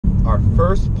our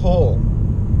first pull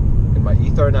in my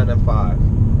E39 M5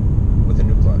 with a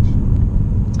new clutch.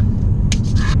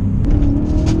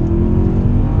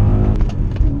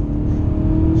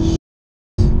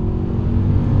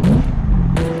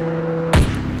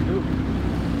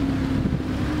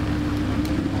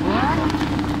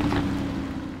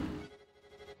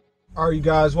 Alright, you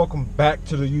guys, welcome back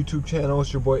to the YouTube channel.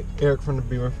 It's your boy Eric from the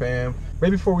Beemer Fam.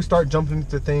 Right before we start jumping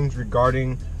into things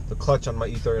regarding the clutch on my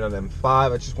E39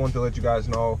 M5, I just wanted to let you guys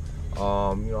know,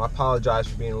 I apologize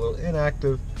for being a little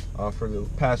inactive for the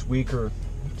past week or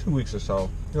 2 weeks or so.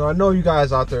 I know you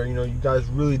guys out there, you guys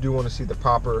really do want to see the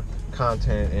proper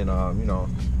content, and I've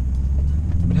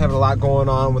been having a lot going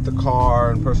on with the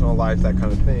car and personal life, that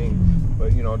kind of thing.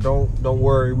 But don't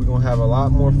worry, we're gonna have a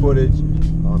lot more footage.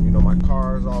 My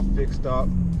car is all fixed up.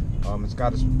 It's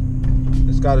got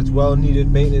its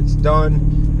well-needed maintenance done,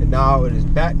 and now it is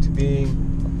back to being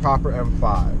a proper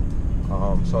M5.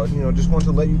 So just want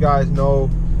to let you guys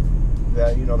know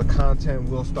that the content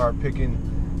will start picking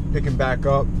back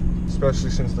up, especially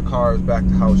since the car is back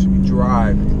to how it should be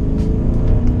driving.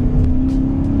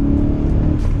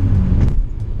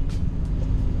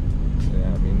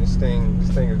 This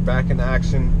thing is back in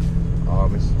action.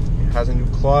 It has a new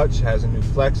clutch, has a new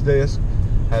flex disc,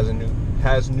 has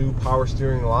new power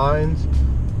steering lines.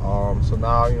 So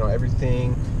now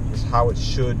everything is how it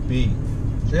should be.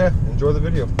 So yeah, enjoy the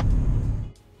video.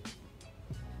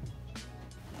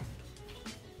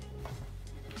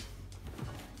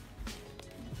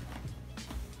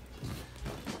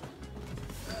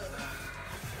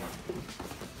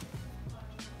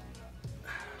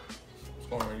 What's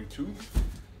going on YouTube?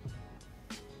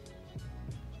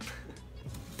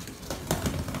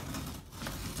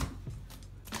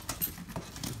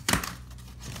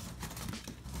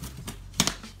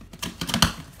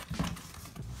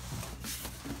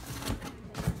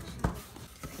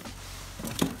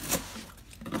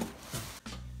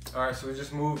 Alright, so we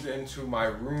just moved into my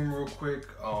room real quick.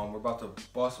 We're about to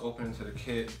bust open into the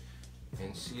kit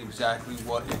and see exactly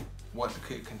what the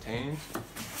kit contains.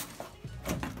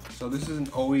 So this is an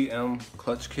OEM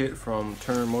clutch kit from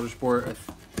Turner Motorsport.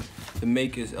 The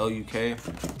make is LUK. I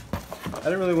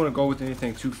didn't really want to go with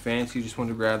anything too fancy. Just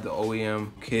wanted to grab the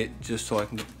OEM kit just so I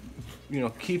can,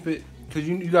 keep it, because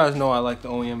you guys know I like the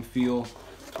OEM feel,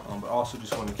 but also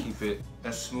just want to keep it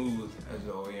as smooth as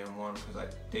the OEM one because I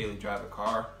daily drive the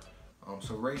car.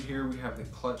 So right here we have the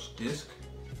clutch disc.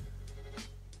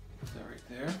 Is that right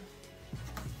there?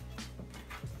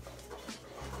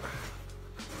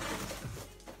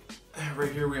 And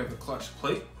right here we have the clutch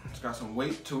plate. It's got some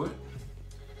weight to it.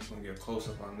 I'm gonna get a close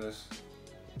up on this.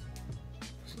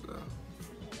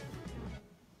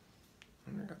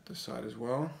 And I got this side as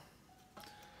well.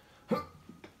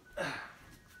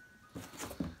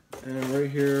 And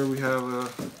right here we have I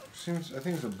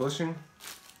think it's a bushing.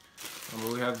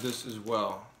 But we have this as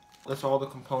well. That's all the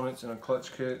components in a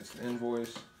clutch kit. It's the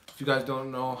invoice. If you guys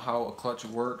don't know how a clutch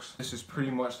works, this is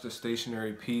pretty much the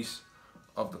stationary piece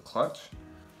of the clutch.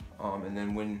 And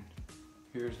then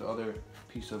here's the other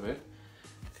piece of it.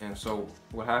 And so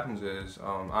what happens is,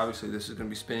 obviously this is gonna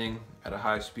be spinning at a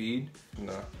high speed. And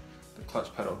the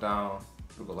clutch pedal down,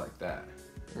 it'll go like that.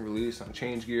 And release on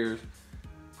change gears,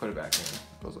 put it back in, it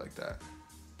goes like that.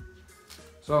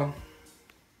 So,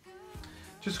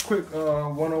 just a quick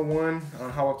 101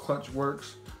 on how a clutch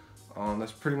works.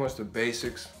 That's pretty much the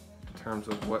basics in terms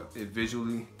of what it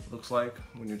visually looks like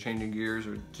when you're changing gears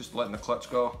or just letting the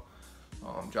clutch go,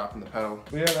 dropping the pedal.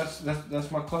 But yeah, that's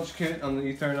my clutch kit on the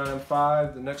E39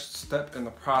 M5. The next step in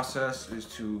the process is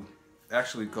to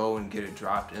actually go and get it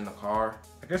dropped in the car.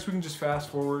 I guess we can just fast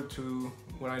forward to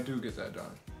when I do get that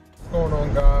done. What's going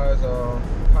on, guys?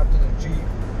 Hopped in the Jeep.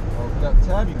 We got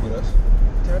Tabby with us.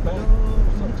 Tabby,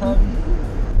 what's up, Tabby?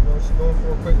 She's going for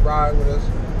a quick ride with us.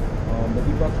 But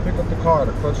we're about to pick up the car.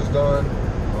 The clutch is done.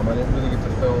 I didn't really get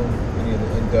to film any of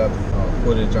the in-depth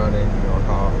footage on it,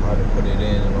 how to put it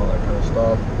in and all that kind of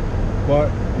stuff.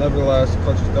 But nevertheless, the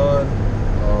clutch is done.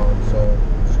 So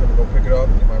I'm just gonna go pick it up,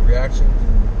 get my reactions,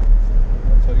 and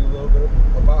I'll tell you a little bit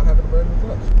about having a brand new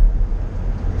clutch.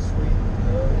 Sweet,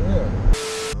 hell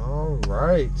yeah. All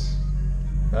right,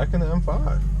 back in the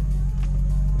M5.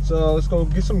 So let's go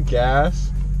get some gas.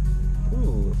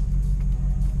 Ooh,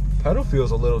 pedal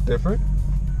feels a little different.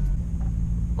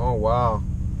 Oh wow.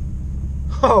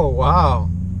 Oh wow.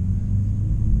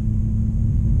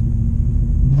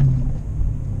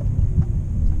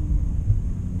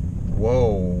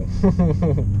 Whoa.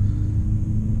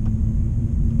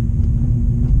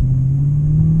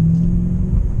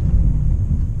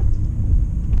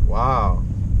 Wow.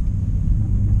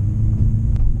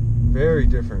 Very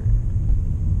different.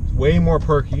 It's way more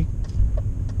perky.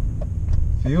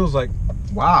 Feels like,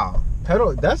 wow,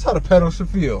 pedal, that's how the pedal should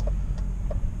feel.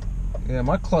 Yeah,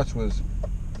 my clutch was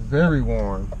very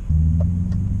warm.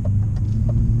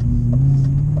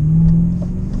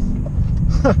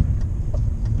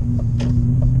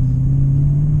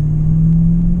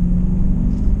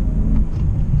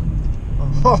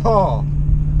 Oh.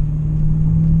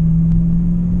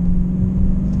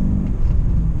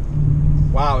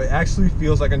 Wow, it actually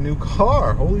feels like a new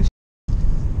car. Holy shit.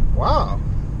 Wow.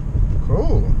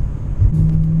 Cool.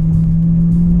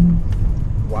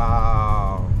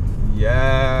 Wow.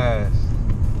 Yes.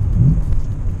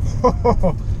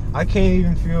 I can't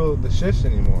even feel the shifts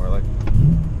anymore. Like,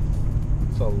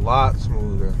 it's a lot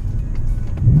smoother.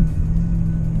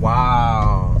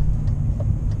 Wow.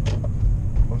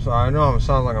 I'm sorry, I know it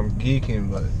sounds like I'm geeking,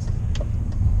 but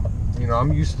you know,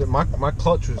 I'm used to my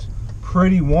clutch was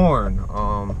pretty worn.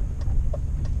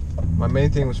 My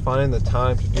main thing was finding the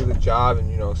time to do the job,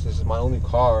 and you know, since it's my only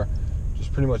car,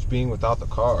 just pretty much being without the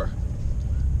car.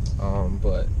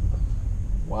 But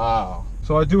wow.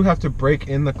 So I do have to break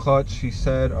in the clutch. He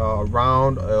said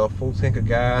around a full tank of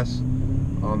gas.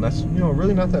 That's, you know,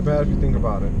 really not that bad if you think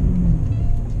about it.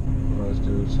 You know, this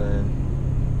dude's saying,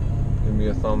 give me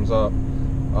a thumbs up.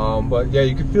 But yeah,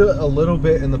 you can feel it a little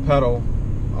bit in the pedal.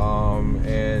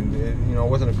 And it, you know, it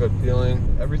wasn't a good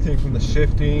feeling. Everything from the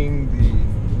shifting, the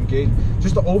engage,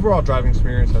 just the overall driving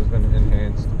experience has been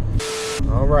enhanced.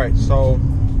 All right, so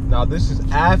now this is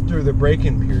after the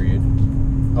break-in period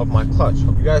of my clutch.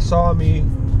 Hope you guys saw me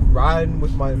riding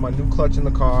with my new clutch in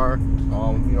the car.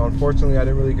 You know, unfortunately, I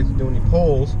didn't really get to do any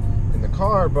pulls in the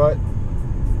car, but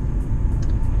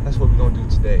that's what we're gonna do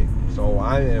today. So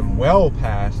I am well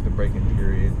past the break-in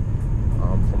period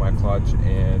for my clutch,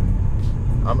 and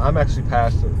I'm actually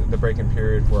past the break-in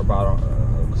period for about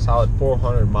a solid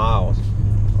 400 miles.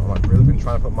 I've really been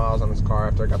trying to put miles on this car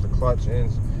after I got the clutch in,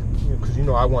 because you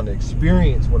know, I want to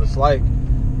experience what it's like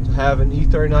to have an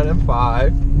E39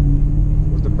 M5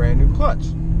 with a brand new clutch.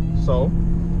 So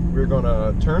we're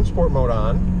gonna turn sport mode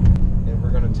on, and we're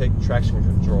gonna take traction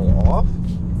control off.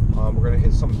 We're gonna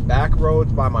hit some back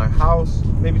roads by my house,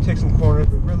 maybe take some corners,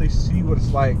 but really see what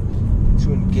it's like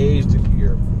to engage the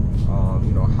gear.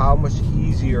 You know, how much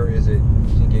easier is it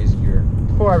to engage the gear?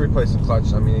 Before I replaced the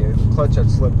clutch, I mean, the clutch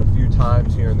had slipped a few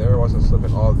times here and there. It wasn't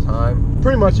slipping all the time.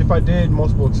 Pretty much, if I did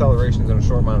multiple accelerations in a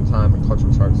short amount of time, the clutch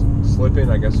would start slipping.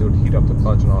 I guess it would heat up the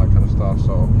clutch and all that kind of stuff.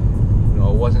 So, you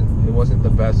know, it wasn't the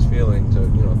best feeling to,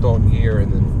 you know, throw in gear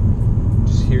and then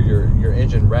just hear your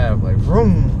engine rev like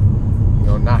vroom. You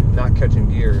know, not catching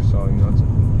gear. So, you know,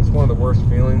 it's one of the worst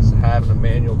feelings to have in a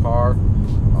manual car.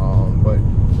 But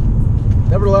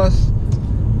nevertheless,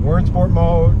 we're in sport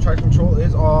mode, traction control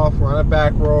is off, we're on a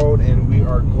back road, and we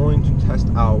are going to test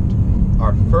out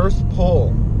our first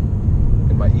pull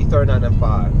in my E39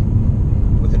 M5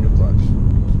 with a new clutch.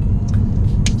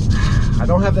 I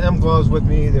don't have the M gloves with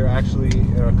me. They're actually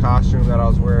in a costume that I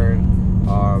was wearing.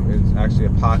 It's actually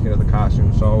a pocket of the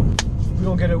costume, so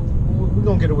we're gonna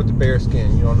get it with the bare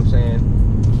skin, you know what I'm saying?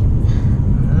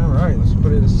 Alright, let's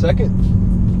put it in second.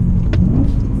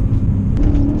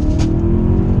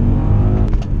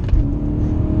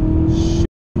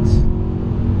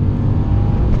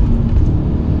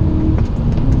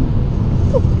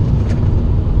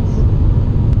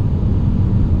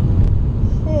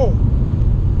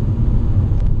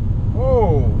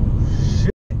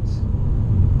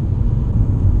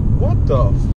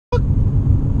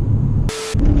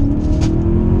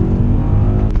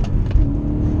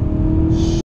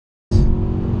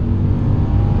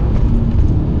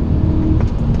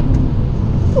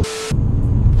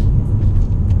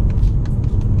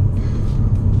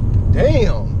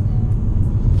 Damn,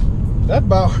 that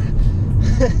about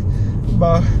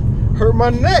hurt my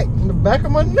neck, in the back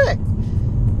of my neck.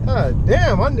 God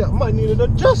damn, I might need an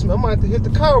adjustment. I might have to hit the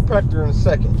chiropractor in a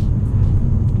second.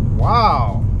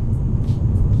 Wow.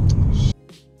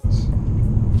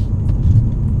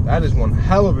 That is one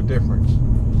hell of a difference.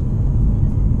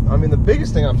 I mean, the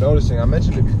biggest thing I'm noticing, I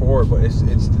mentioned it before, but it's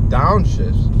the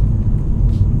downshifts.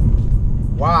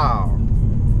 Wow.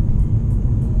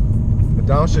 The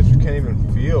downshift you can't even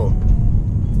feel.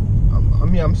 I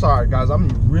mean, I'm sorry guys, I'm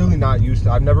really not used to,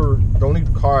 the only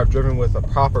car I've driven with a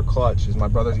proper clutch is my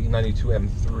brother's E92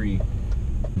 M3.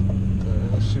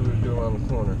 Let's see what we do around the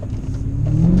corner.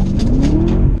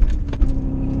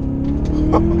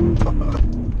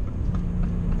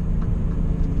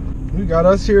 We got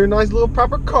us here a nice little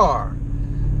proper car.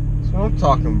 That's what I'm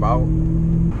talking about.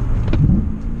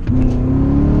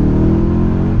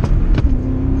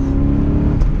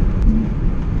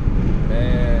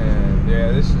 Man,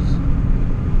 yeah, this is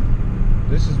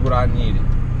what I needed.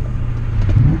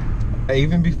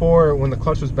 Even before, when the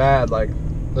clutch was bad, like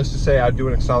let's just say I do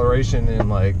an acceleration in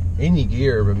like any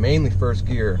gear, but mainly first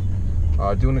gear,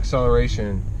 do an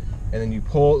acceleration, and then you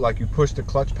pull, like you push the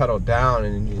clutch pedal down,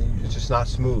 and it's just not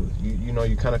smooth. You know,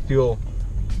 you kind of feel,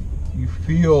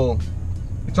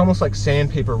 it's almost like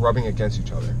sandpaper rubbing against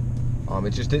each other.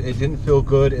 It didn't feel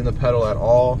good in the pedal at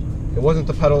all. It wasn't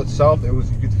the pedal itself, it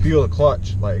was, you could feel the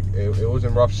clutch, like it was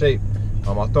in rough shape.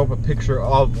 I'll throw up a picture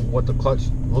of what the clutch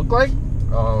looked like.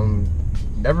 You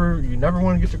never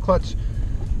want to get your clutch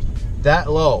that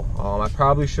low. I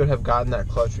probably should have gotten that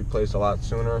clutch replaced a lot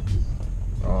sooner.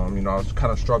 You know, I was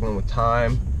kind of struggling with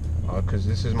time because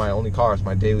this is my only car, it's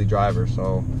my daily driver.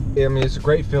 So I mean, it's a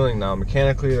great feeling now.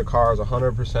 Mechanically, the car is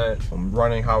 100%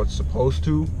 running how it's supposed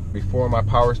to. Before, my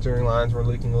power steering lines were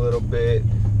leaking a little bit.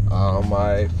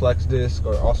 My flex disc,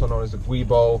 or also known as the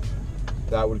guibo,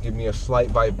 that would give me a slight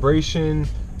vibration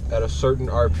at a certain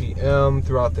RPM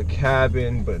throughout the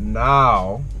cabin. But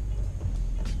now,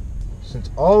 since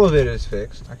all of it is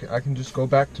fixed, I can just go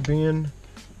back to being,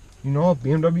 you know, a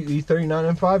BMW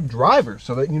E39 M5 driver.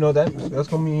 So that, you know, that's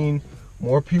gonna mean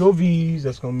more POVs,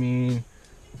 that's gonna mean,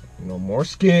 you know, more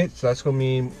skits, that's gonna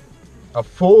mean a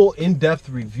full in-depth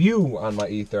review on my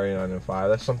E39 M5.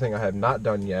 That's something I have not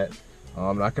done yet.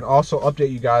 I can also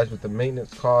update you guys with the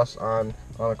maintenance costs on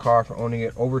a car for owning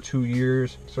it over 2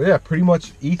 years. So yeah, pretty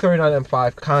much E39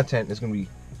 M5 content is going to be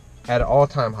at an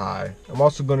all-time high. I'm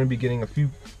also going to be getting a few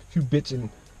bits and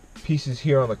pieces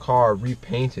here on the car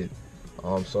repainted.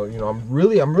 So you know, I'm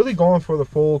really going for the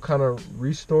full kind of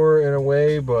restore in a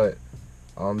way, but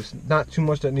it's not too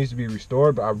much that needs to be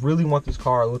restored. But I really want this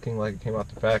car looking like it came out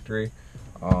the factory,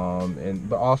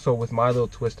 but also with my little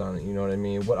twist on it. You know what I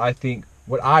mean? What I think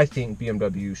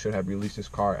BMW should have released this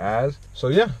car as. So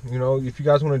yeah, you know, if you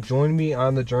guys want to join me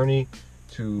on the journey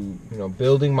to, you know,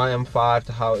 building my M5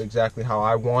 to exactly how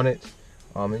I want it,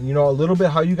 and you know, a little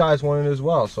bit how you guys want it as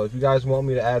well. So if you guys want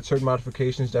me to add certain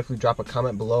modifications, definitely drop a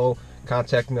comment below,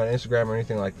 contact me on Instagram or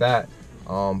anything like that.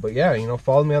 But yeah, you know,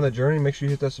 follow me on the journey. Make sure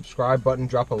you hit that subscribe button,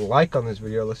 drop a like on this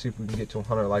video. Let's see if we can get to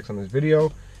 100 likes on this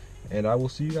video, and I will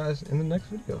see you guys in the next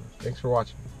video. Thanks for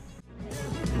watching.